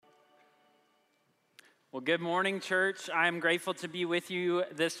Well, good morning, church. I'm grateful to be with you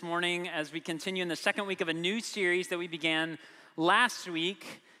this morning as we continue in the second week of a new series that we began last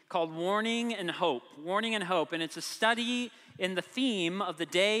week called Warning and Hope. Warning and Hope, and it's a study in the theme of the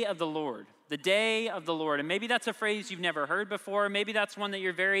day of the Lord. The day of the Lord. And maybe that's a phrase you've never heard before. Maybe that's one that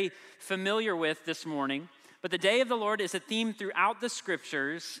you're very familiar with this morning. But the day of the Lord is a theme throughout the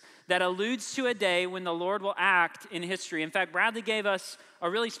scriptures that alludes to a day when the Lord will act in history. In fact, Bradley gave us a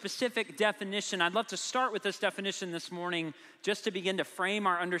really specific definition. I'd love to start with this definition this morning just to begin to frame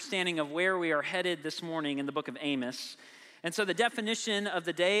our understanding of where we are headed this morning in the book of Amos. And so the definition of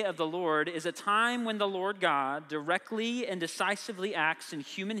the day of the Lord is a time when the Lord God directly and decisively acts in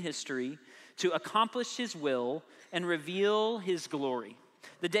human history to accomplish his will and reveal his glory.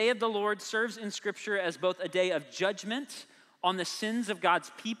 The day of the Lord serves in Scripture as both a day of judgment on the sins of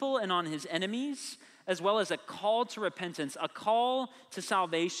God's people and on his enemies, as well as a call to repentance, a call to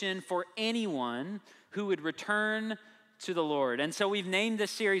salvation for anyone who would return to the Lord. And so we've named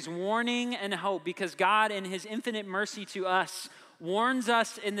this series Warning and Hope because God, in his infinite mercy to us, warns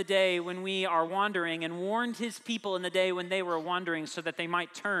us in the day when we are wandering and warned his people in the day when they were wandering so that they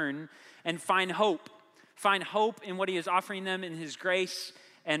might turn and find hope in what he is offering them in his grace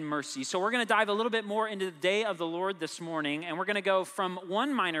and mercy. So we're going to dive a little bit more into the day of the Lord this morning, and we're going to go from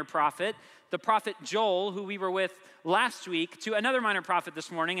one minor prophet, the prophet Joel, who we were with last week, to another minor prophet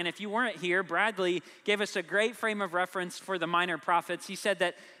this morning. And if you weren't here, Bradley gave us a great frame of reference for the minor prophets. He said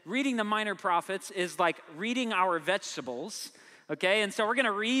that reading the minor prophets is like reading our vegetables. Okay, and so we're going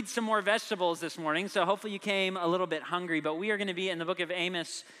to read some more vegetables this morning, so hopefully you came a little bit hungry, but we are going to be in the book of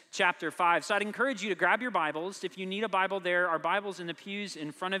Amos chapter 5. So I'd encourage you to grab your Bibles. If you need a Bible, there are Bibles in the pews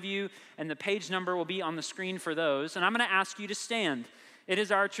in front of you, and the page number will be on the screen for those. And I'm going to ask you to stand. It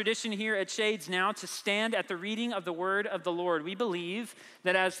is our tradition here at Shades now to stand at the reading of the word of the Lord. We believe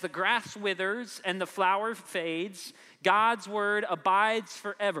that as the grass withers and the flower fades, God's word abides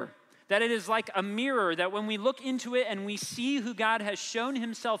forever. That it is like a mirror, that when we look into it and we see who God has shown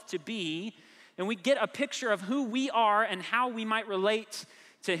himself to be, and we get a picture of who we are and how we might relate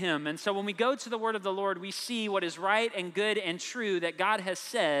to him. And so when we go to the word of the Lord, we see what is right and good and true that God has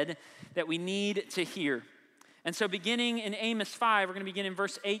said that we need to hear. And so beginning in Amos 5, we're going to begin in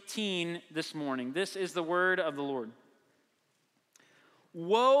verse 18 this morning. This is the word of the Lord.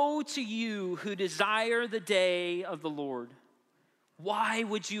 Woe to you who desire the day of the Lord. Why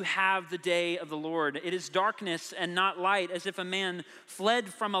would you have the day of the Lord? It is darkness and not light, as if a man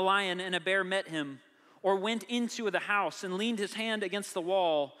fled from a lion and a bear met him, or went into the house and leaned his hand against the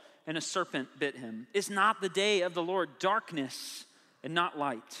wall and a serpent bit him. Is not the day of the Lord darkness and not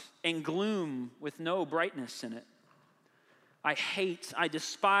light, and gloom with no brightness in it? I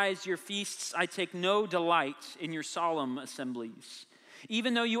despise your feasts. I take no delight in your solemn assemblies.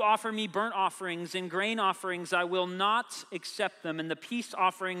 Even though you offer me burnt offerings and grain offerings, I will not accept them. And the peace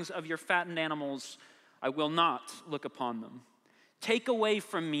offerings of your fattened animals, I will not look upon them. Take away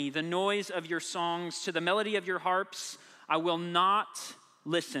from me the noise of your songs. To the melody of your harps, I will not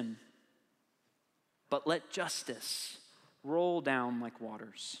listen. But let justice roll down like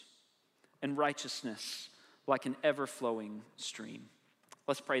waters, and righteousness like an ever-flowing stream.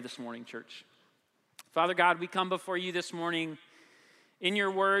 Let's pray this morning, church. Father God, we come before you this morning in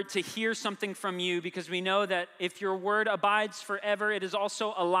your word to hear something from you, because we know that if your word abides forever, it is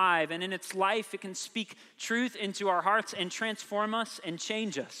also alive. And in its life, it can speak truth into our hearts and transform us and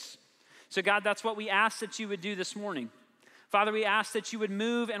change us. So God, that's what we ask that you would do this morning. Father, we ask that you would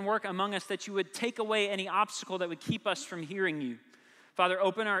move and work among us, that you would take away any obstacle that would keep us from hearing you. Father,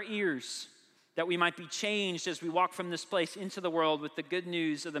 open our ears that we might be changed as we walk from this place into the world with the good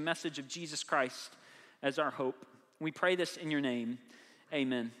news of the message of Jesus Christ as our hope. We pray this in your name.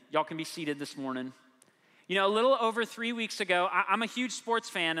 Amen. Y'all can be seated this morning. You know, a little over 3 weeks ago, I'm a huge sports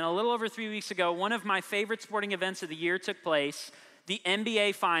fan, and a little over 3 weeks ago, one of my favorite sporting events of the year took place, the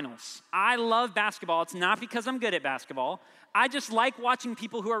NBA Finals. I love basketball. It's not because I'm good at basketball. I just like watching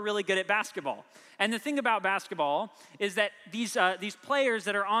people who are really good at basketball. And the thing about basketball is that these players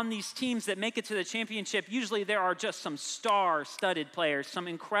that are on these teams that make it to the championship, usually there are just some star-studded players, some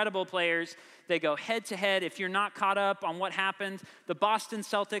incredible players. They go head-to-head. If you're not caught up on what happened, the Boston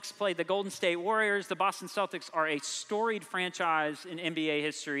Celtics played the Golden State Warriors. The Boston Celtics are a storied franchise in NBA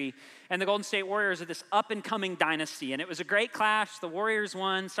history. And the Golden State Warriors are this up-and-coming dynasty. And it was a great clash. The Warriors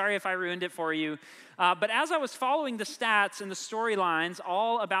won. Sorry if I ruined it for you. But as I was following the stats and the storylines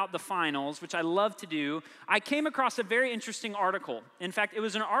all about the finals, which I love to do, I came across a very interesting article. In fact, it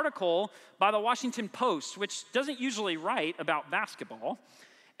was an article by the Washington Post, which doesn't usually write about basketball.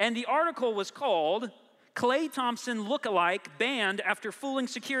 And the article was called Klay Thompson Lookalike Banned After Fooling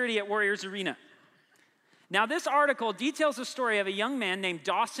Security at Warriors Arena. Now, this article details the story of a young man named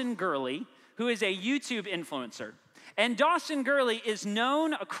Dawson Gurley, who is a YouTube influencer. And Dawson Gurley is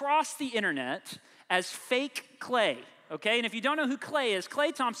known across the internet as Fake Clay, okay? And if you don't know who Clay is,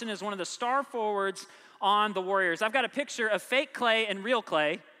 Klay Thompson is one of the star forwards on the Warriors. I've got a picture of Fake Clay and real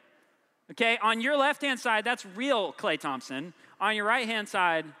Clay, okay? On your left-hand side, that's real Klay Thompson. On your right-hand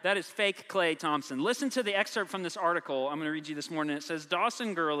side, that is Fake Klay Thompson. Listen to the excerpt from this article I'm going to read you this morning. It says,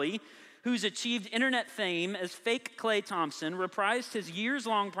 Dawson Gurley, who's achieved internet fame as Fake Klay Thompson, reprised his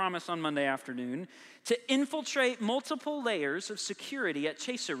years-long promise on Monday afternoon to infiltrate multiple layers of security at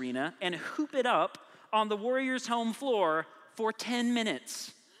Chase Arena and hoop it up on the Warriors' home floor for 10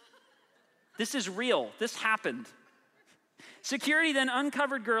 minutes. This is real. This happened. Security then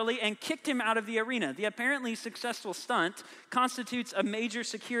uncovered Gurley and kicked him out of the arena. The apparently successful stunt constitutes a major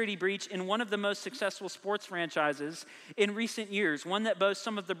security breach in one of the most successful sports franchises in recent years, one that boasts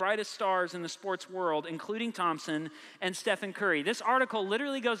some of the brightest stars in the sports world, including Thompson and Stephen Curry. This article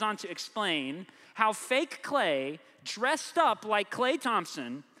literally goes on to explain how Fake Clay, dressed up like Klay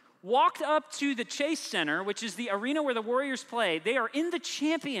Thompson, walked up to the Chase Center, which is the arena where the Warriors play. They are in the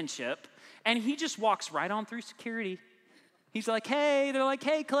championship, and he just walks right on through security. He's like, hey, they're like,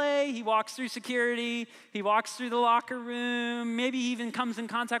 hey, Clay. He walks through security. He walks through the locker room. Maybe he even comes in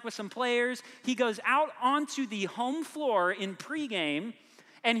contact with some players. He goes out onto the home floor in pregame,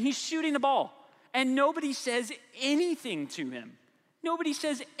 and he's shooting the ball. And nobody says anything to him. Nobody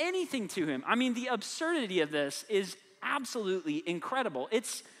says anything to him. I mean, the absurdity of this is absolutely incredible.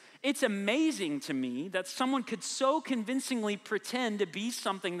 It's amazing to me that someone could so convincingly pretend to be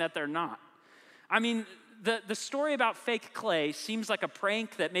something that they're not. I mean, the story about Fake Clay seems like a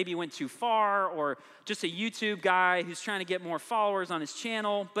prank that maybe went too far, or just a YouTube guy who's trying to get more followers on his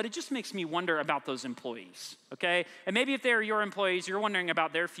channel, but it just makes me wonder about those employees, okay? And maybe if they're your employees, you're wondering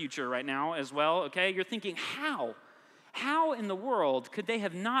about their future right now as well, okay? You're thinking, how in the world could they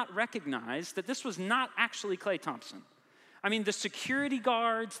have not recognized that this was not actually Klay Thompson? I mean, the security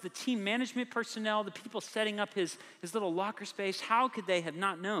guards, the team management personnel, the people setting up his little locker space, how could they have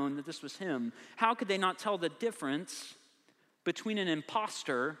not known that this was him? How could they not tell the difference between an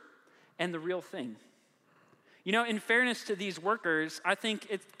imposter and the real thing? You know, in fairness to these workers, I think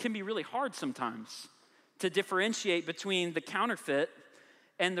it can be really hard sometimes to differentiate between the counterfeit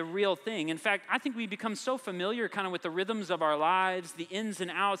and the real thing. In fact, I think we become so familiar kind of with the rhythms of our lives, the ins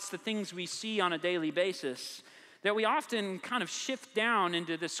and outs, the things we see on a daily basis, that we often kind of shift down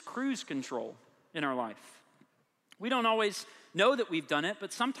into this cruise control in our life. We don't always know that we've done it,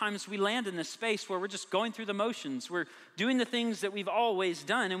 but sometimes we land in this space where we're just going through the motions. We're doing the things that we've always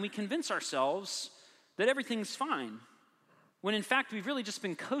done, and we convince ourselves that everything's fine, when in fact we've really just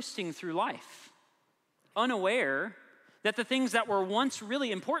been coasting through life, unaware that the things that were once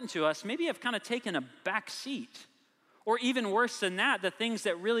really important to us maybe have kind of taken a back seat. Or even worse than that, the things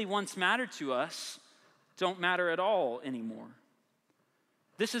that really once mattered to us don't matter at all anymore.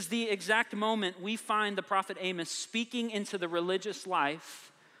 This is the exact moment we find the prophet Amos speaking into the religious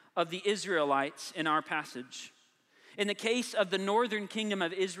life of the Israelites in our passage. In the case of the northern kingdom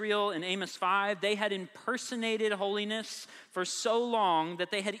of Israel in Amos 5, they had impersonated holiness for so long that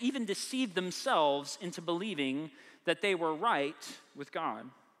they had even deceived themselves into believing that they were right with God.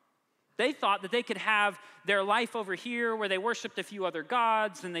 They thought that they could have their life over here where they worshiped a few other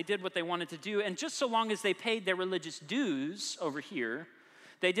gods and they did what they wanted to do. And just so long as they paid their religious dues over here,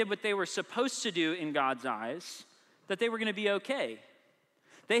 they did what they were supposed to do in God's eyes, that they were going to be okay.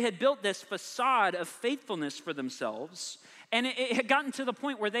 They had built this facade of faithfulness for themselves, and it had gotten to the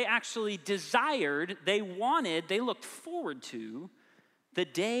point where they actually desired, they looked forward to the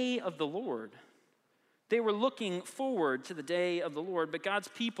day of the Lord. They were looking forward to the day of the Lord, but God's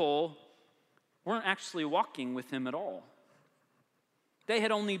people weren't actually walking with him at all. They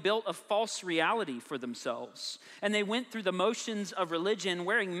had only built a false reality for themselves, and they went through the motions of religion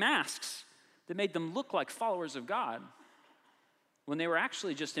wearing masks that made them look like followers of God when they were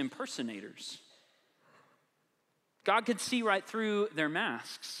actually just impersonators. God could see right through their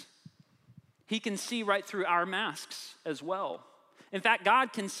masks. He can see right through our masks as well. In fact,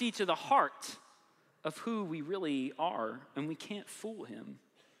 God can see to the heart of who we really are, and we can't fool him.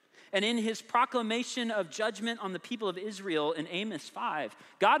 And in his proclamation of judgment on the people of Israel in Amos 5,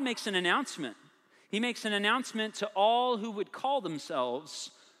 God makes an announcement. He makes an announcement to all who would call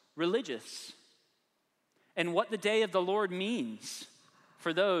themselves religious, and what the day of the Lord means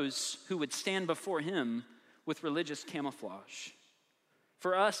for those who would stand before him with religious camouflage.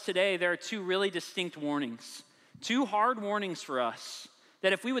 For us today, there are two really distinct warnings, two hard warnings for us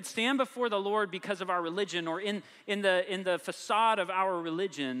That if we would stand before the Lord because of our religion or in the facade of our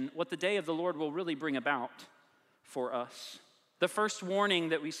religion, what the day of the Lord will really bring about for us. The first warning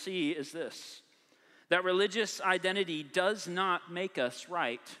that we see is this, that religious identity does not make us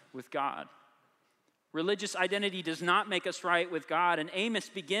right with God. Religious identity does not make us right with God. And Amos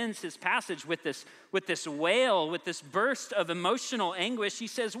begins his passage with this wail, with this burst of emotional anguish. He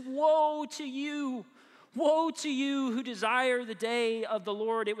says, woe to you who desire the day of the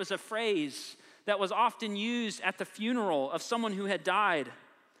Lord. It was a phrase that was often used at the funeral of someone who had died.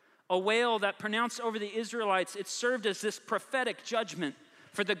 A wail that pronounced over the Israelites, it served as this prophetic judgment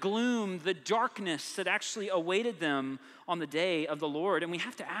for the gloom, the darkness that actually awaited them on the day of the Lord. And we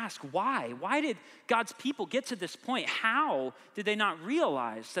have to ask, why? Why did God's people get to this point? How did they not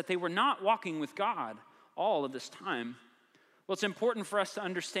realize that they were not walking with God all of this time? Well, it's important for us to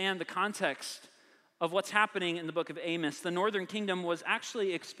understand the context of what's happening in the book of Amos. The northern kingdom was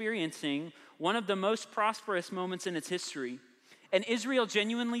actually experiencing one of the most prosperous moments in its history. And Israel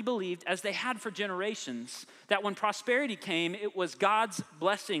genuinely believed, as they had for generations, that when prosperity came, it was God's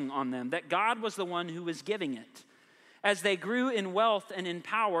blessing on them, that God was the one who was giving it. As they grew in wealth and in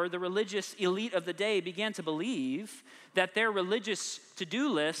power, the religious elite of the day began to believe that their religious to-do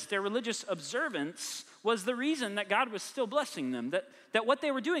list, their religious observance, was the reason that God was still blessing them, that what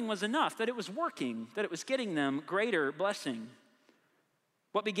they were doing was enough, that it was working, that it was getting them greater blessing.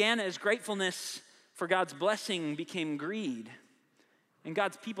 What began as gratefulness for God's blessing became greed. And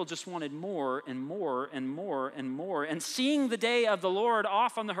God's people just wanted more and more and more and more. And seeing the day of the Lord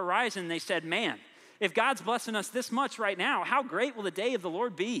off on the horizon, they said, man, if God's blessing us this much right now, how great will the day of the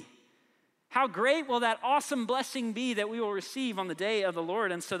Lord be? How great will that awesome blessing be that we will receive on the day of the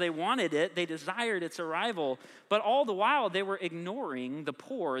Lord? And so they wanted it, they desired its arrival. But all the while, they were ignoring the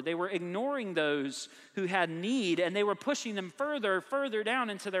poor. They were ignoring those who had need, and they were pushing them further down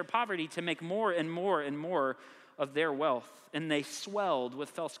into their poverty to make more and more and more of their wealth. And they swelled with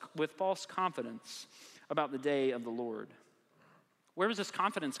false confidence about the day of the Lord. Where was this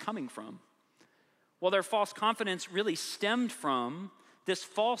confidence coming from? Well, their false confidence really stemmed from this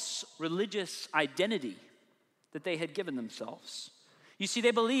false religious identity that they had given themselves. You see,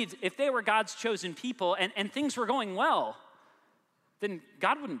 they believed if they were God's chosen people and things were going well, then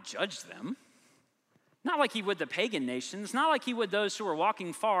God wouldn't judge them. Not like he would the pagan nations, not like he would those who were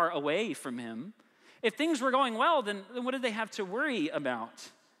walking far away from him. If things were going well, then what did they have to worry about?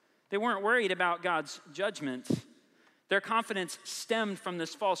 They weren't worried about God's judgment. Their confidence stemmed from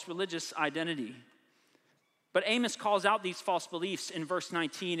this false religious identity. But Amos calls out these false beliefs in verse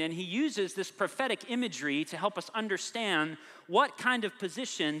 19, and he uses this prophetic imagery to help us understand what kind of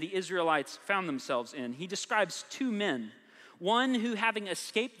position the Israelites found themselves in. He describes two men, one who, having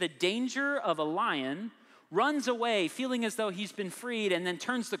escaped the danger of a lion, runs away feeling as though he's been freed, and then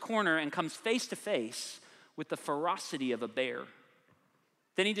turns the corner and comes face to face with the ferocity of a bear.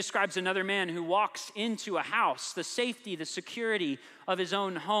 Then he describes another man who walks into a house, the safety, the security of his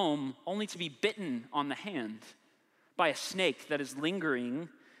own home, only to be bitten on the hand by a snake that is lingering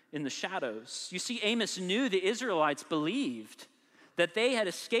in the shadows. You see, Amos knew the Israelites believed that they had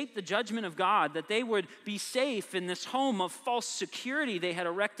escaped the judgment of God, that they would be safe in this home of false security they had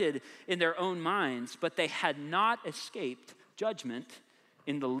erected in their own minds, but they had not escaped judgment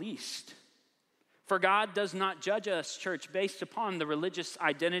in the least. For God does not judge us, church, based upon the religious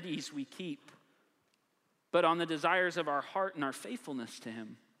identities we keep, but on the desires of our heart and our faithfulness to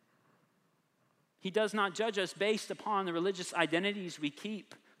him. He does not judge us based upon the religious identities we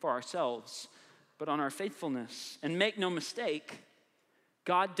keep for ourselves, but on our faithfulness. And make no mistake,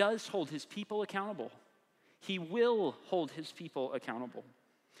 God does hold his people accountable. He will hold his people accountable.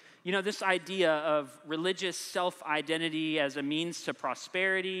 You know, this idea of religious self-identity as a means to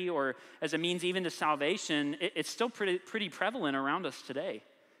prosperity or as a means even to salvation, it's still pretty prevalent around us today.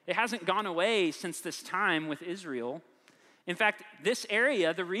 It hasn't gone away since this time with Israel. In fact, this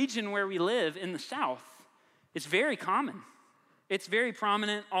area, the region where we live in the south, is very common. It's very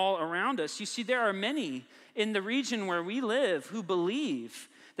prominent all around us. You see, there are many in the region where we live who believe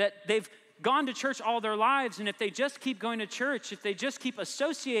that they've gone to church all their lives, and if they just keep going to church, if they just keep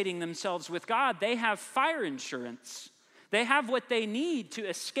associating themselves with God, they have fire insurance. They have what they need to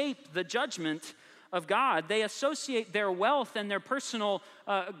escape the judgment of God. They associate their wealth and their personal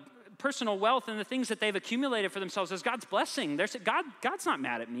wealth and the things that they've accumulated for themselves as God's blessing. They're saying, God's not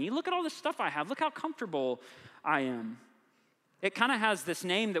mad at me. Look at all this stuff I have. Look how comfortable I am. It kind of has this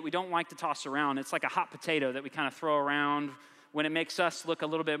name that we don't like to toss around. It's like a hot potato that we kind of throw around when it makes us look a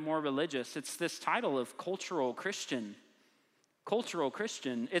little bit more religious. It's this title of cultural Christian. Cultural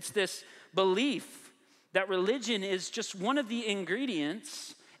Christian. It's this belief that religion is just one of the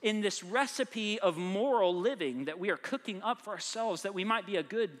ingredients in this recipe of moral living that we are cooking up for ourselves, that we might be a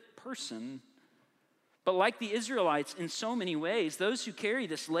good person. But like the Israelites in so many ways, those who carry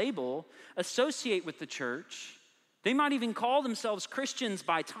this label associate with the church. They might even call themselves Christians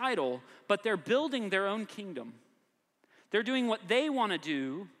by title, but they're building their own kingdom. They're doing what they want to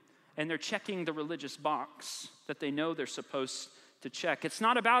do, and they're checking the religious box that they know they're supposed to check. It's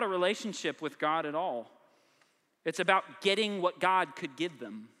not about a relationship with God at all. It's about getting what God could give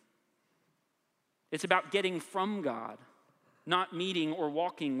them. It's about getting from God, not meeting or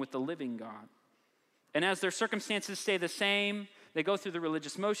walking with the living God. And as their circumstances stay the same, they go through the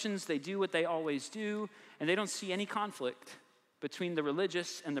religious motions, they do what they always do, and they don't see any conflict between the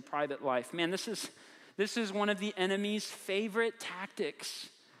religious and the private life. Man, this is one of the enemy's favorite tactics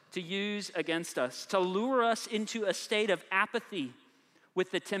to use against us, to lure us into a state of apathy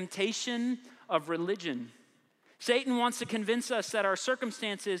with the temptation of religion. Satan wants to convince us that our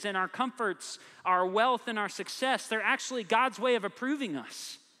circumstances and our comforts, our wealth and our success, they're actually God's way of approving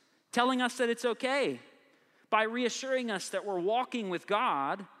us, telling us that it's okay. By reassuring us that we're walking with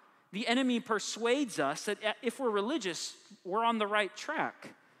God, the enemy persuades us that if we're religious, we're on the right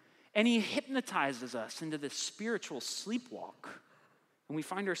track. And he hypnotizes us into this spiritual sleepwalk, and we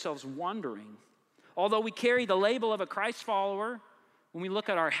find ourselves wandering. Although we carry the label of a Christ follower, when we look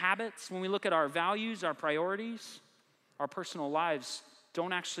at our habits, when we look at our values, our priorities, our personal lives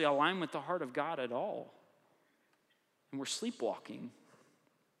don't actually align with the heart of God at all. And we're sleepwalking.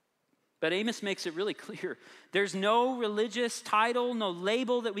 But Amos makes it really clear. There's no religious title, no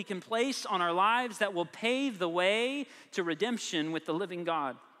label that we can place on our lives that will pave the way to redemption with the living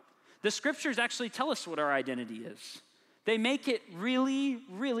God. The scriptures actually tell us what our identity is. They make it really,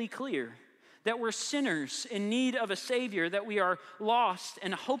 really clear that we're sinners in need of a Savior, that we are lost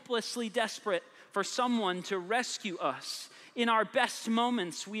and hopelessly desperate for someone to rescue us. In our best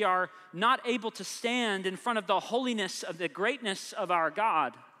moments, we are not able to stand in front of the holiness of the greatness of our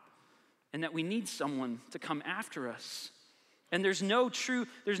God, and that we need someone to come after us. And there's no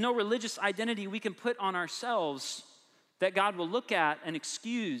religious identity we can put on ourselves that God will look at and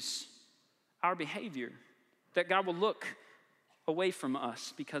excuse our behavior, that God will look away from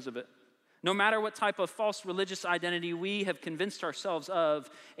us because of it. No matter what type of false religious identity we have convinced ourselves of,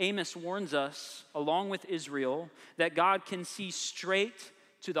 Amos warns us, along with Israel, that God can see straight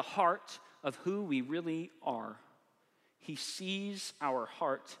to the heart of who we really are. He sees our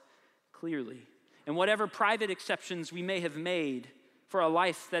heart clearly. And whatever private exceptions we may have made for a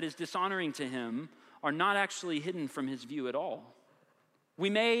life that is dishonoring to him are not actually hidden from his view at all.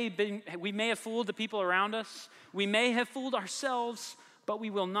 We may have fooled the people around us. We may have fooled ourselves, but we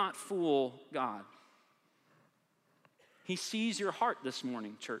will not fool God. He sees your heart this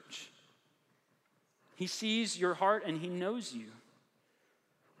morning, church. He sees your heart and he knows you.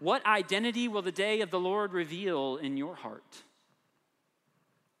 What identity will the day of the Lord reveal in your heart?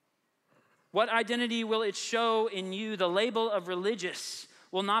 What identity will it show in you? The label of religious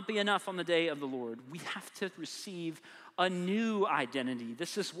will not be enough on the day of the Lord. We have to receive a new identity.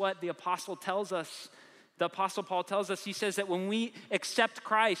 This is what the apostle tells us. The apostle Paul tells us, he says that when we accept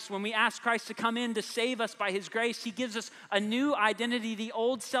Christ, when we ask Christ to come in to save us by his grace, he gives us a new identity. The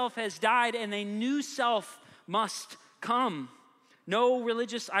old self has died and a new self must come. No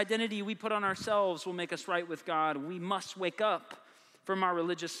religious identity we put on ourselves will make us right with God. We must wake up from our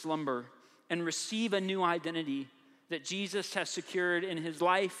religious slumber and receive a new identity that Jesus has secured in his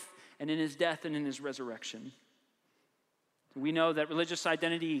life and in his death and in his resurrection. We know that religious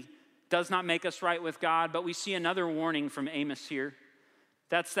identity does not make us right with God, but we see another warning from Amos here.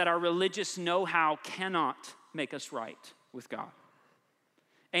 That's that our religious know-how cannot make us right with God.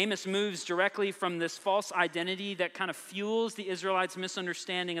 Amos moves directly from this false identity that kind of fuels the Israelites'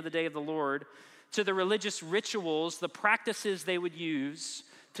 misunderstanding of the day of the Lord to the religious rituals, the practices they would use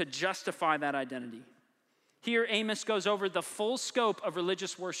to justify that identity. Here, Amos goes over the full scope of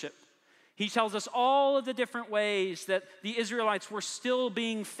religious worship. He tells us all of the different ways that the Israelites were still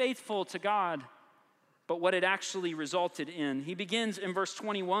being faithful to God, but what it actually resulted in. He begins in verse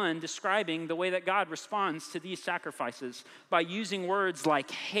 21 describing the way that God responds to these sacrifices by using words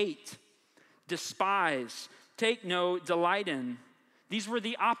like hate, despise, take no delight in. These were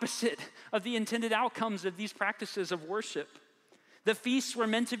the opposite of the intended outcomes of these practices of worship. The feasts were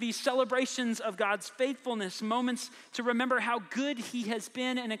meant to be celebrations of God's faithfulness, moments to remember how good he has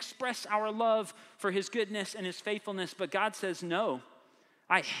been and express our love for his goodness and his faithfulness. But God says, no,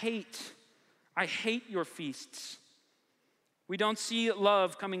 I hate your feasts. We don't see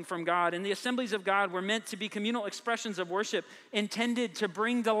love coming from God. And the assemblies of God were meant to be communal expressions of worship intended to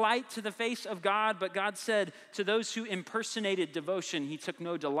bring delight to the face of God. But God said to those who impersonated devotion, he took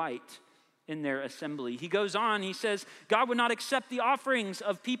no delight in their assembly. He goes on, he says, God would not accept the offerings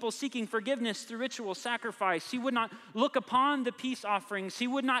of people seeking forgiveness through ritual sacrifice. He would not look upon the peace offerings. He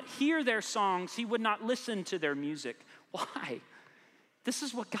would not hear their songs. He would not listen to their music. Why? This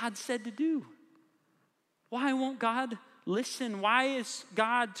is what God said to do. Why won't God listen? Why is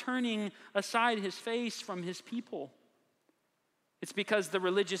God turning aside his face from his people? It's because the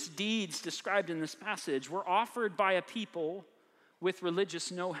religious deeds described in this passage were offered by a people with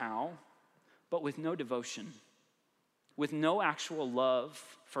religious know-how, but with no devotion, with no actual love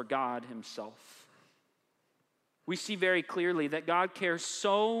for God himself. We see very clearly that God cares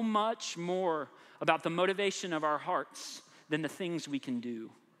so much more about the motivation of our hearts than the things we can do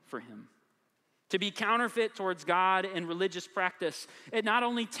for him. To be counterfeit towards God in religious practice, it not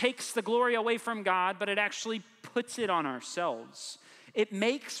only takes the glory away from God, but it actually puts it on ourselves. It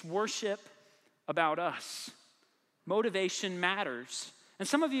makes worship about us. Motivation matters. And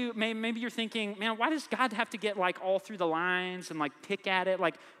some of you, maybe you're thinking, man, why does God have to get like all through the lines and like pick at it?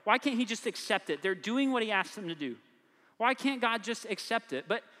 Like, why can't he just accept it? They're doing what he asked them to do. Why can't God just accept it?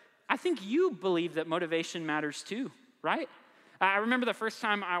 But I think you believe that motivation matters too, right? I remember the first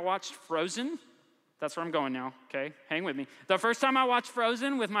time I watched Frozen. That's where I'm going now, okay? Hang with me. The first time I watched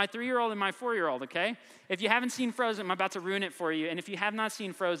Frozen with my 3-year-old and my 4-year-old, okay? If you haven't seen Frozen, I'm about to ruin it for you. And if you have not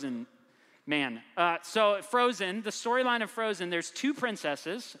seen Frozen, man. So Frozen, the storyline of Frozen, there's 2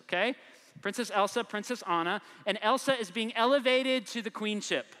 princesses, okay? Princess Elsa, Princess Anna. And Elsa is being elevated to the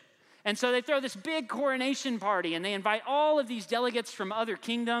queenship. And so they throw this big coronation party, and they invite all of these delegates from other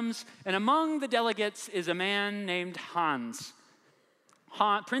kingdoms. And among the delegates is a man named Hans.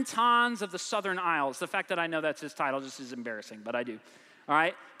 Prince Hans of the Southern Isles. The fact that I know that's his title just is embarrassing, but I do. All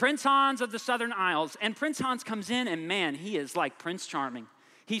right? Prince Hans of the Southern Isles. And Prince Hans comes in, and man, he is like Prince Charming.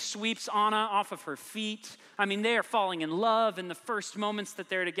 He sweeps Anna off of her feet. I mean, they are falling in love in the first moments that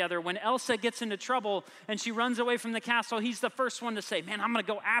they're together. When Elsa gets into trouble and she runs away from the castle, he's the first one to say, man, I'm going to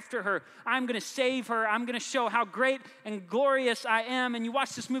go after her. I'm going to save her. I'm going to show how great and glorious I am. And you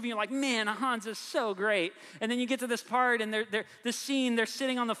watch this movie, and you're like, man, Hans is so great. And then you get to this part, and this scene, they're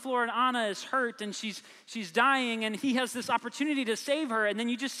sitting on the floor, and Anna is hurt, and she's dying, and he has this opportunity to save her. And then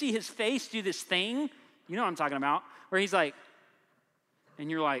you just see his face do this thing, you know what I'm talking about, where he's like, and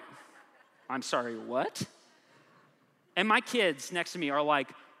you're like, I'm sorry, what? And my kids next to me are like,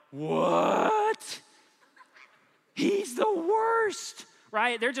 what? He's the worst,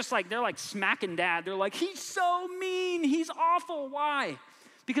 right? They're like smacking dad. They're like, he's so mean. He's awful. Why?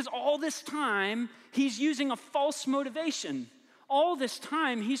 Because all this time, he's using a false motivation. All this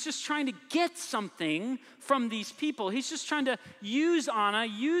time, he's just trying to get something from these people. He's just trying to use Anna,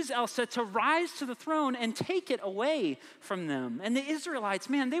 use Elsa to rise to the throne and take it away from them. And the Israelites,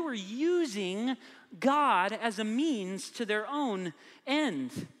 man, they were using God as a means to their own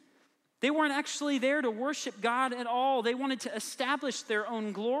end. They weren't actually there to worship God at all. They wanted to establish their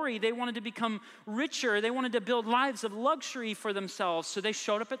own glory. They wanted to become richer. They wanted to build lives of luxury for themselves. So they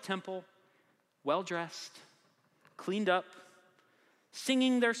showed up at temple, well-dressed, cleaned up,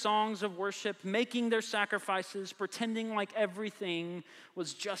 singing their songs of worship, making their sacrifices, pretending like everything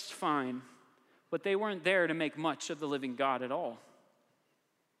was just fine. But they weren't there to make much of the living God at all.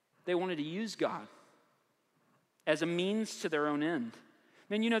 They wanted to use God as a means to their own end.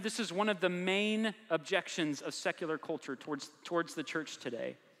 Man, you know, this is one of the main objections of secular culture towards the church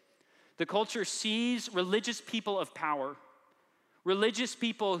today. The culture sees religious people of power, religious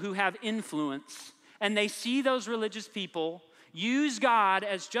people who have influence, and they see those religious people use God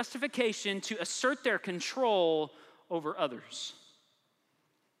as justification to assert their control over others.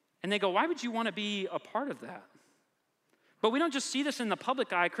 And they go, why would you want to be a part of that? But we don't just see this in the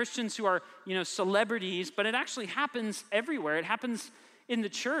public eye, Christians who are, celebrities, but it actually happens everywhere. It happens in the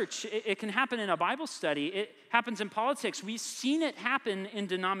church. It can happen in a Bible study. It happens in politics. We've seen it happen in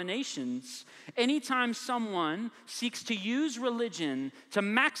denominations. Anytime someone seeks to use religion to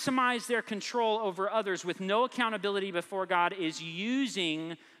maximize their control over others with no accountability before God is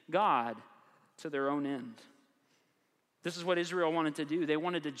using God to their own end. This is what Israel wanted to do. They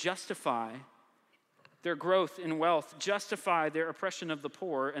wanted to justify their growth in wealth, justify their oppression of the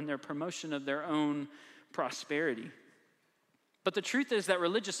poor, and their promotion of their own prosperity. But the truth is that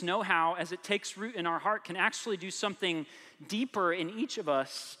religious know-how, as it takes root in our heart, can actually do something deeper in each of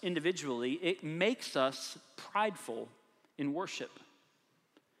us individually. It makes us prideful in worship.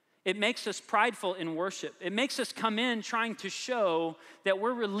 It makes us prideful in worship. It makes us come in trying to show that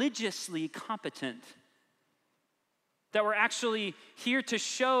we're religiously competent. That we're actually here to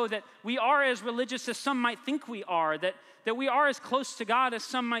show that we are as religious as some might think we are, that we are as close to God as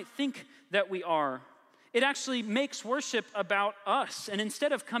some might think that we are. It actually makes worship about us. And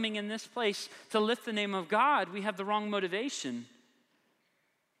instead of coming in this place to lift the name of God, we have the wrong motivation.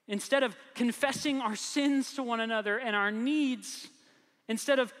 Instead of confessing our sins to one another and our needs,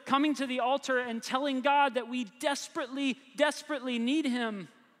 instead of coming to the altar and telling God that we desperately, desperately need him,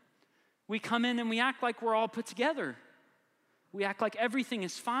 we come in and we act like we're all put together. We act like everything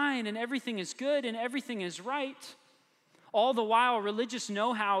is fine and everything is good and everything is right. All the while, religious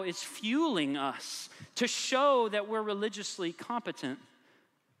know-how is fueling us to show that we're religiously competent.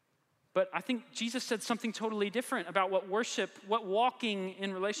 But I think Jesus said something totally different about what worship, what walking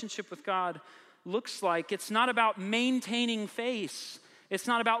in relationship with God looks like. It's not about maintaining face. It's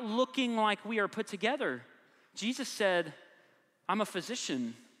not about looking like we are put together. Jesus said, I'm a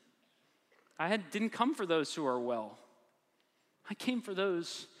physician. I didn't come for those who are well. I came for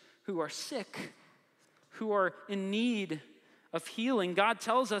those who are sick, who are in need of healing. God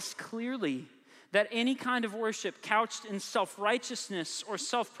tells us clearly that any kind of worship couched in self-righteousness or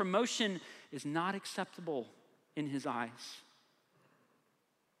self-promotion is not acceptable in his eyes.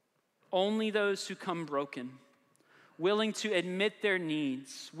 Only those who come broken, willing to admit their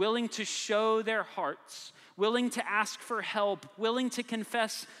needs, willing to show their hearts, willing to ask for help, willing to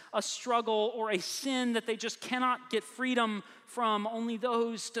confess a struggle or a sin that they just cannot get freedom from, only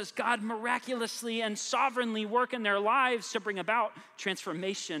those does God miraculously and sovereignly work in their lives to bring about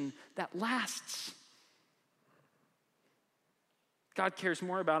transformation that lasts. God cares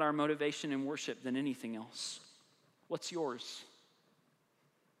more about our motivation in worship than anything else. What's yours?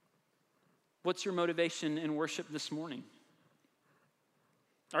 What's your motivation in worship this morning?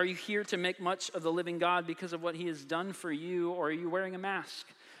 Are you here to make much of the living God because of what he has done for you, or are you wearing a mask,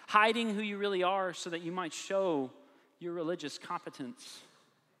 hiding who you really are so that you might show your religious competence?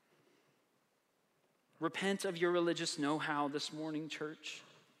 Repent of your religious know-how this morning, church.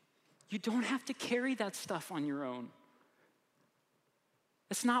 You don't have to carry that stuff on your own.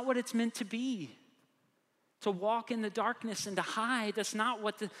 It's not what it's meant to be. To walk in the darkness and to hide, that's not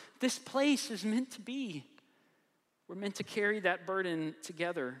what this place is meant to be. We're meant to carry that burden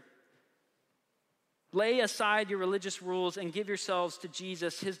together. Lay aside your religious rules and give yourselves to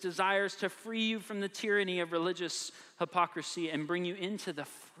Jesus, his desires to free you from the tyranny of religious hypocrisy and bring you into the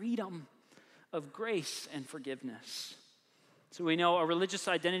freedom of grace and forgiveness. So we know a religious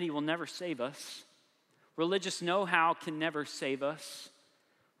identity will never save us. Religious know-how can never save us.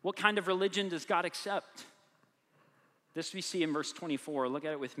 What kind of religion does God accept? This we see in verse 24. Look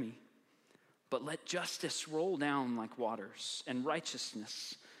at it with me. But let justice roll down like waters and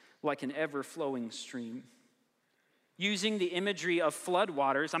righteousness like an ever-flowing stream. Using the imagery of flood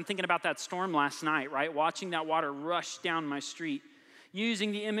waters, I'm thinking about that storm last night, right? Watching that water rush down my street.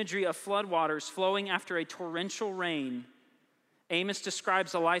 Using the imagery of flood waters flowing after a torrential rain, Amos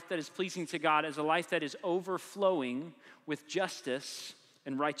describes a life that is pleasing to God as a life that is overflowing with justice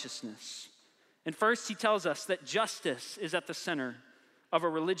and righteousness. And first, he tells us that justice is at the center of a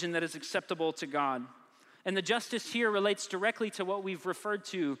religion that is acceptable to God. And the justice here relates directly to what we've referred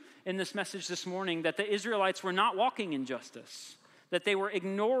to in this message this morning, that the Israelites were not walking in justice, that they were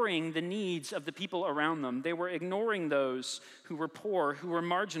ignoring the needs of the people around them. They were ignoring those who were poor, who were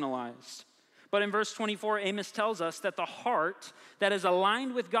marginalized. But in verse 24, Amos tells us that the heart that is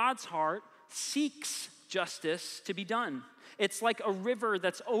aligned with God's heart seeks justice to be done. It's like a river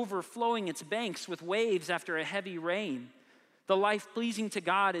that's overflowing its banks with waves after a heavy rain. The life pleasing to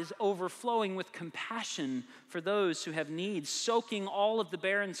God is overflowing with compassion for those who have needs, soaking all of the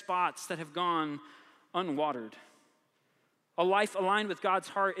barren spots that have gone unwatered. A life aligned with God's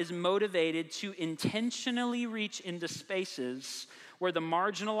heart is motivated to intentionally reach into spaces where the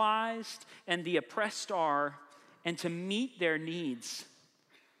marginalized and the oppressed are, and to meet their needs,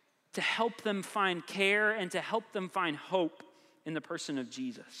 to help them find care and to help them find hope in the person of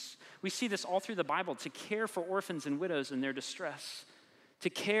Jesus. We see this all through the Bible, to care for orphans and widows in their distress,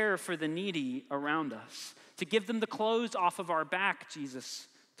 to care for the needy around us, to give them the clothes off of our back, Jesus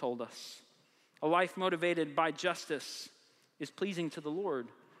told us. A life motivated by justice is pleasing to the Lord.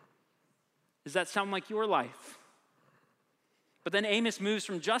 Does that sound like your life? But then Amos moves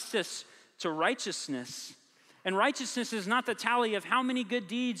from justice to righteousness. And righteousness is not the tally of how many good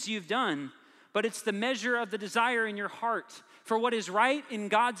deeds you've done, but it's the measure of the desire in your heart for what is right in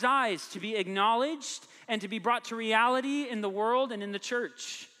God's eyes to be acknowledged and to be brought to reality in the world and in the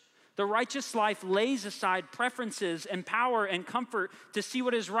church. The righteous life lays aside preferences and power and comfort to see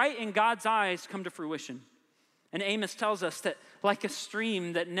what is right in God's eyes come to fruition. And Amos tells us that like a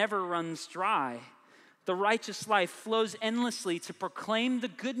stream that never runs dry, The righteous life flows endlessly to proclaim the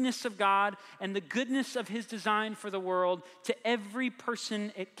goodness of God and the goodness of his design for the world to every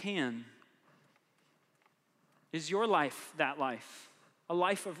person it can. Is your life that life? A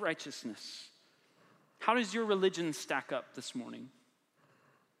life of righteousness? How does your religion stack up this morning?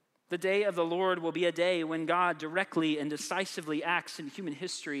 The day of the Lord will be a day when God directly and decisively acts in human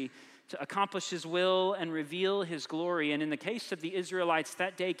history to accomplish his will and reveal his glory. And in the case of the Israelites,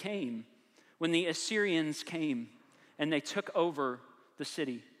 that day came when the Assyrians came and they took over the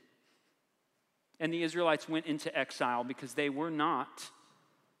city. And the Israelites went into exile because they were not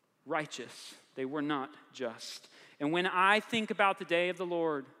righteous. They were not just. And when I think about the day of the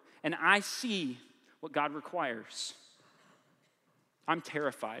Lord and I see what God requires, I'm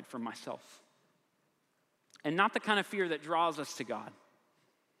terrified for myself. And not the kind of fear that draws us to God,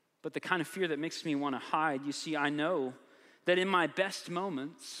 but the kind of fear that makes me want to hide. You see, I know that in my best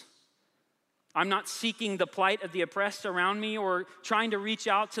moments, I'm not seeking the plight of the oppressed around me or trying to reach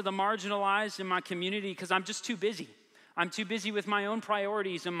out to the marginalized in my community because I'm just too busy. I'm too busy with my own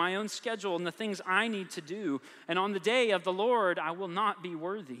priorities and my own schedule and the things I need to do. And on the day of the Lord, I will not be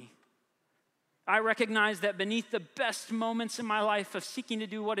worthy. I recognize that beneath the best moments in my life of seeking to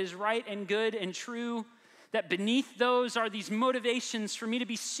do what is right and good and true, that beneath those are these motivations for me to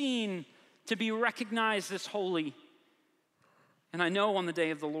be seen, to be recognized as holy. And I know on the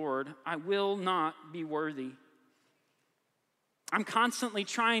day of the Lord, I will not be worthy. I'm constantly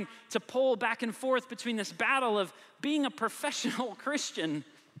trying to pull back and forth between this battle of being a professional Christian,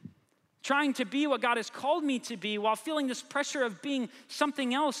 trying to be what God has called me to be, while feeling this pressure of being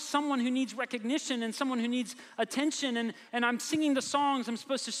something else, someone who needs recognition and someone who needs attention. And I'm singing the songs I'm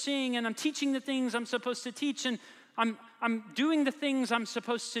supposed to sing, and I'm teaching the things I'm supposed to teach, and I'm doing the things I'm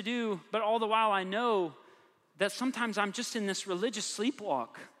supposed to do. But all the while I know that sometimes I'm just in this religious sleepwalk.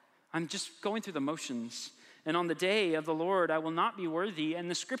 I'm just going through the motions. And on the day of the Lord, I will not be worthy. And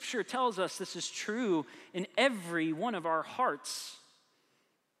the scripture tells us this is true in every one of our hearts.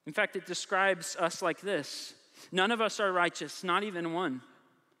 In fact, it describes us like this: none of us are righteous, not even one.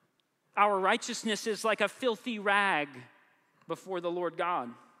 Our righteousness is like a filthy rag before the Lord God.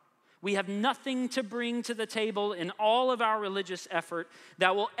 We have nothing to bring to the table in all of our religious effort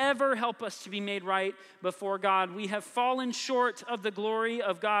that will ever help us to be made right before God. We have fallen short of the glory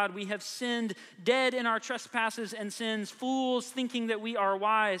of God. We have sinned, dead in our trespasses and sins, fools thinking that we are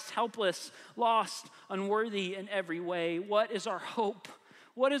wise, helpless, lost, unworthy in every way. What is our hope?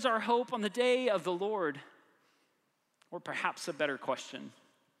 What is our hope on the day of the Lord? Or perhaps a better question: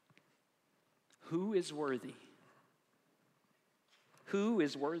 who is worthy? Who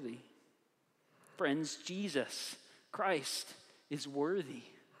is worthy? Friends, Jesus Christ is worthy.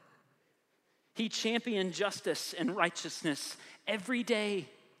 He championed justice and righteousness every day,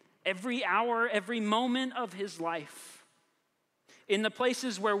 every hour, every moment of his life. In the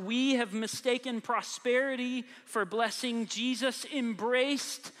places where we have mistaken prosperity for blessing, Jesus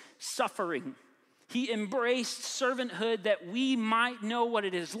embraced suffering. He embraced servanthood that we might know what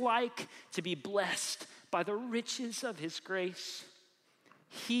it is like to be blessed by the riches of his grace.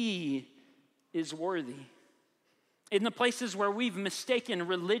 He is worthy. In the places where we've mistaken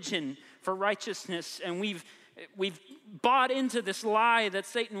religion for righteousness and we've bought into this lie that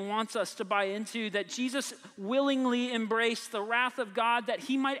Satan wants us to buy into, that Jesus willingly embraced the wrath of God that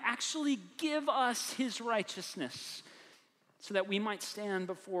he might actually give us his righteousness so that we might stand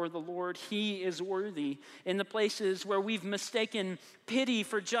before the Lord. He is worthy. In the places where we've mistaken pity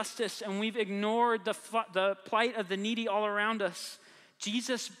for justice and we've ignored the plight of the needy all around us,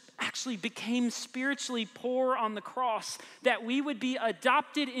 Jesus actually became spiritually poor on the cross, that we would be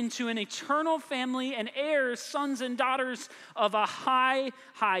adopted into an eternal family and heirs, sons and daughters of a high,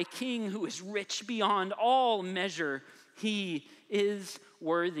 high King who is rich beyond all measure. He is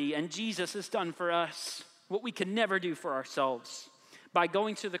worthy. And Jesus has done for us what we could never do for ourselves by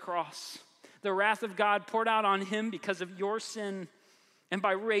going to the cross. The wrath of God poured out on him because of your sin. And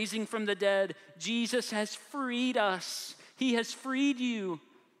by raising from the dead, Jesus has freed us. He has freed you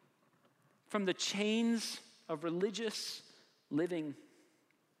from the chains of religious living.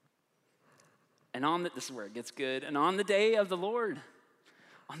 And this is where it gets good. And on the day of the Lord,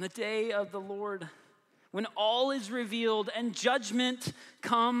 when all is revealed and judgment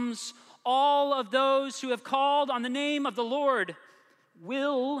comes, all of those who have called on the name of the Lord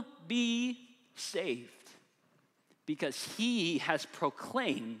will be saved, because he has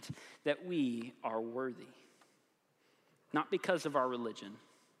proclaimed that we are worthy. Not because of our religion,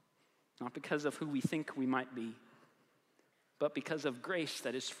 not because of who we think we might be, but because of grace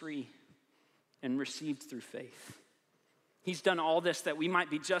that is free and received through faith. He's done all this that we might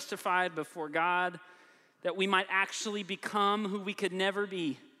be justified before God, that we might actually become who we could never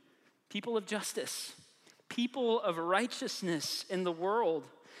be, people of justice, people of righteousness in the world,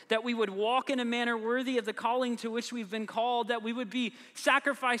 that we would walk in a manner worthy of the calling to which we've been called, that we would be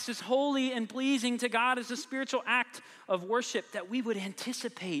sacrifices holy and pleasing to God as a spiritual act of worship, that we would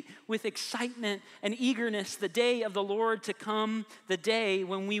anticipate with excitement and eagerness the day of the Lord to come, the day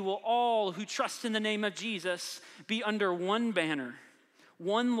when we will all who trust in the name of Jesus be under one banner,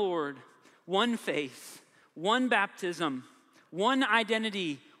 one Lord, one faith, one baptism, one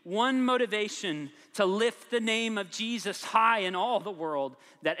identity, one motivation to lift the name of Jesus high in all the world,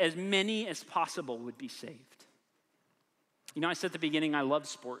 that as many as possible would be saved. You know, I said at the beginning, I love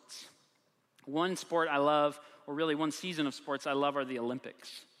sports. One sport I love, or really one season of sports I love, are the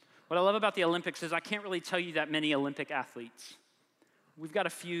Olympics. What I love about the Olympics is I can't really tell you that many Olympic athletes. We've got a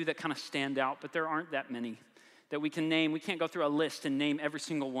few that kind of stand out, but there aren't that many that we can name. We can't go through a list and name every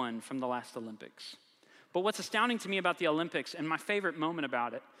single one from the last Olympics. But what's astounding to me about the Olympics, and my favorite moment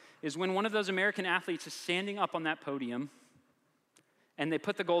about it, is when one of those American athletes is standing up on that podium and they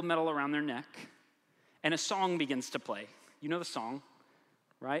put the gold medal around their neck and a song begins to play. You know the song,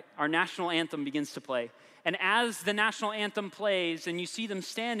 right? Our national anthem begins to play. And as the national anthem plays and you see them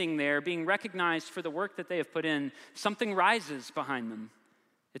standing there being recognized for the work that they have put in, something rises behind them.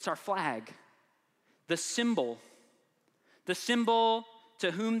 It's our flag, the symbol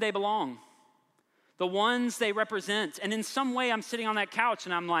to whom they belong, the ones they represent. And in some way, I'm sitting on that couch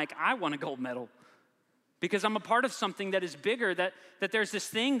and I'm like, I want a gold medal because I'm a part of something that is bigger, that there's this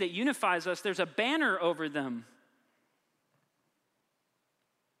thing that unifies us. There's a banner over them.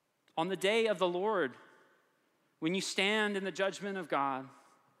 On the day of the Lord, when you stand in the judgment of God,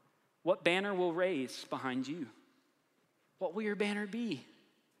 what banner will raise behind you? What will your banner be?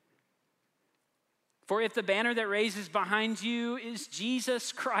 For if the banner that raises behind you is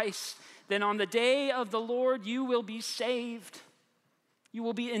Jesus Christ, then on the day of the Lord you will be saved. You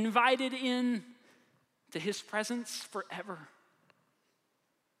will be invited in to his presence forever.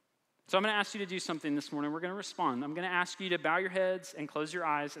 So I'm going to ask you to do something this morning. We're going to respond. I'm going to ask you to bow your heads and close your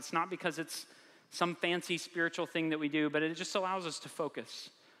eyes. It's not because it's some fancy spiritual thing that we do, but it just allows us to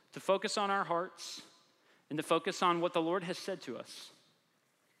focus on our hearts and to focus on what the Lord has said to us.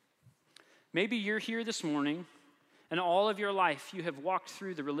 Maybe you're here this morning and all of your life you have walked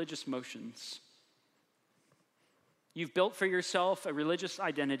through the religious motions. You've built for yourself a religious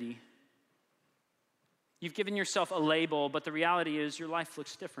identity. You've given yourself a label, but the reality is your life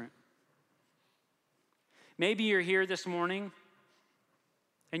looks different. Maybe you're here this morning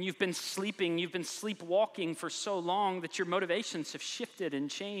and you've been sleepwalking for so long that your motivations have shifted and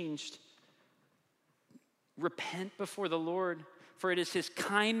changed. Repent before the Lord, for it is his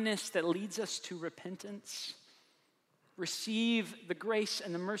kindness that leads us to repentance. Receive the grace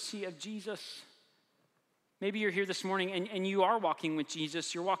and the mercy of Jesus. Maybe you're here this morning and you are walking with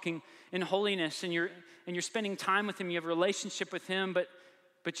Jesus. You're walking in holiness and you're spending time with him. You have a relationship with him,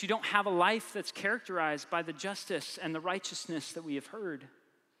 but you don't have a life that's characterized by the justice and the righteousness that we have heard.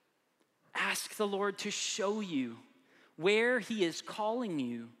 Ask the Lord to show you where he is calling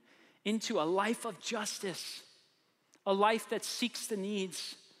you into a life of justice, a life that seeks the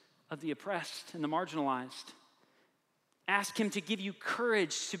needs of the oppressed and the marginalized. Ask him to give you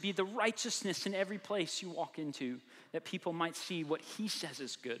courage to be the righteousness in every place you walk into, that people might see what he says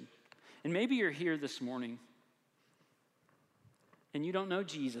is good. And maybe you're here this morning and you don't know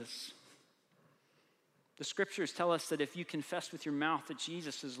Jesus. The scriptures tell us that if you confess with your mouth that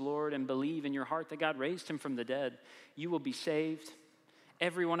Jesus is Lord and believe in your heart that God raised him from the dead, you will be saved.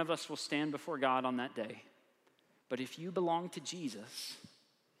 Every one of us will stand before God on that day. But if you belong to Jesus,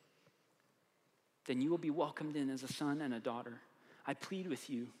 then you will be welcomed in as a son and a daughter. I plead with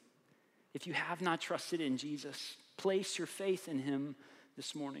you, if you have not trusted in Jesus, place your faith in him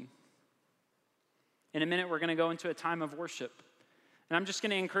this morning. In a minute, we're going to go into a time of worship. And I'm just going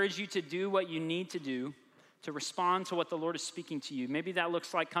to encourage you to do what you need to do to respond to what the Lord is speaking to you. Maybe that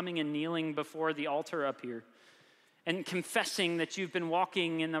looks like coming and kneeling before the altar up here and confessing that you've been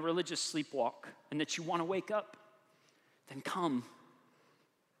walking in a religious sleepwalk and that you want to wake up. Then come,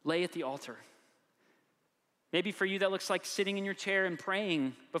 lay at the altar. Maybe for you that looks like sitting in your chair and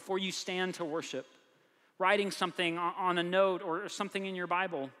praying before you stand to worship, writing something on a note or something in your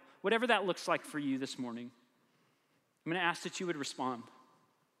Bible, whatever that looks like for you this morning. I'm going to ask that you would respond.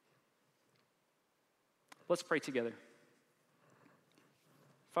 Let's pray together.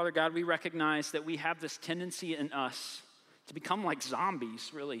 Father God, we recognize that we have this tendency in us to become like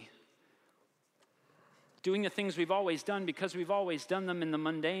zombies, really. Doing the things we've always done because we've always done them in the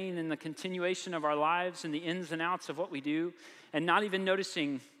mundane, in the continuation of our lives, and the ins and outs of what we do, and not even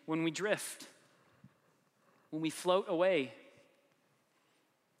noticing when we drift. when we float away.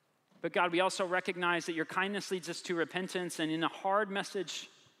 But God, we also recognize that your kindness leads us to repentance, and in a hard message,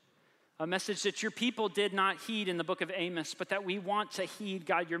 a message that your people did not heed in the book of Amos, but that we want to heed,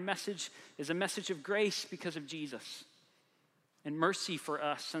 God, your message is a message of grace because of Jesus and mercy for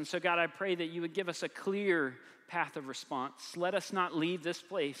us. And so, God, I pray that you would give us a clear path of response. Let us not leave this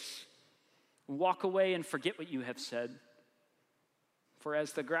place, walk away and forget what you have said. For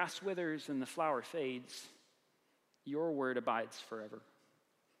as the grass withers and the flower fades, your word abides forever.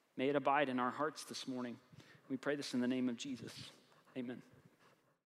 May it abide in our hearts this morning. We pray this in the name of Jesus. Amen.